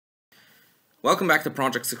Welcome back to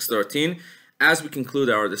Project 613. As we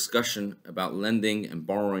conclude our discussion about lending and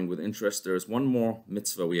borrowing with interest, there is one more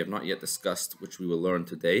mitzvah we have not yet discussed, which we will learn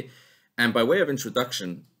today. And by way of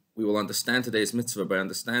introduction, we will understand today's mitzvah by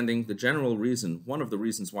understanding the general reason, one of the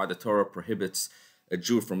reasons why the Torah prohibits a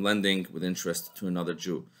Jew from lending with interest to another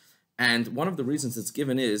Jew. And one of the reasons it's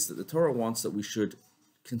given is that the Torah wants that we should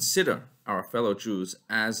consider our fellow Jews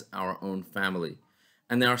as our own family.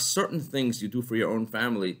 And there are certain things you do for your own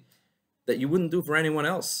family that you wouldn't do for anyone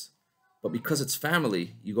else. But because it's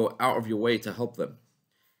family, you go out of your way to help them.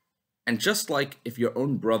 And just like if your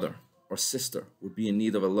own brother or sister would be in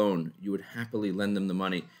need of a loan, you would happily lend them the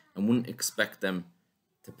money and wouldn't expect them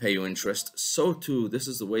to pay you interest, so too, this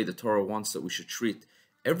is the way the Torah wants that we should treat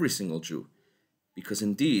every single Jew. Because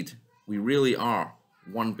indeed, we really are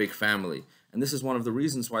one big family. And this is one of the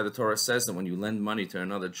reasons why the Torah says that when you lend money to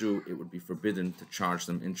another Jew, it would be forbidden to charge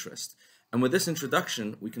them interest. And with this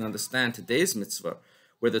introduction, we can understand today's mitzvah,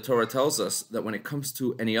 where the Torah tells us that when it comes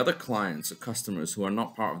to any other clients or customers who are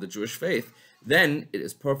not part of the Jewish faith, then it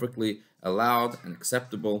is perfectly allowed and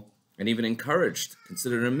acceptable and even encouraged,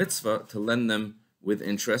 considered a mitzvah, to lend them with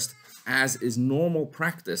interest, as is normal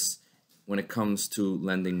practice when it comes to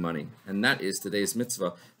lending money. And that is today's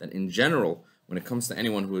mitzvah, that in general, when it comes to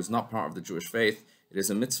anyone who is not part of the Jewish faith, it is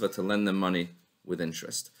a mitzvah to lend them money with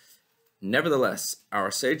interest. Nevertheless,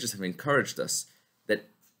 our sages have encouraged us that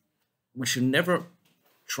we should never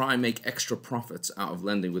try and make extra profits out of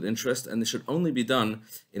lending with interest, and this should only be done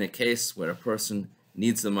in a case where a person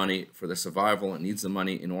needs the money for their survival and needs the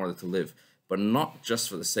money in order to live, but not just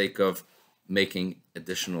for the sake of making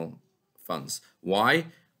additional funds. Why?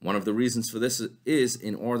 One of the reasons for this is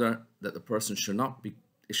in order that the person should not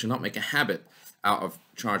make a habit out of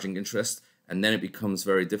charging interest, and then it becomes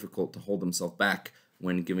very difficult to hold themselves back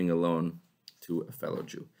when giving a loan to a fellow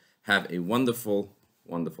Jew. Have a wonderful,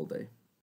 wonderful day.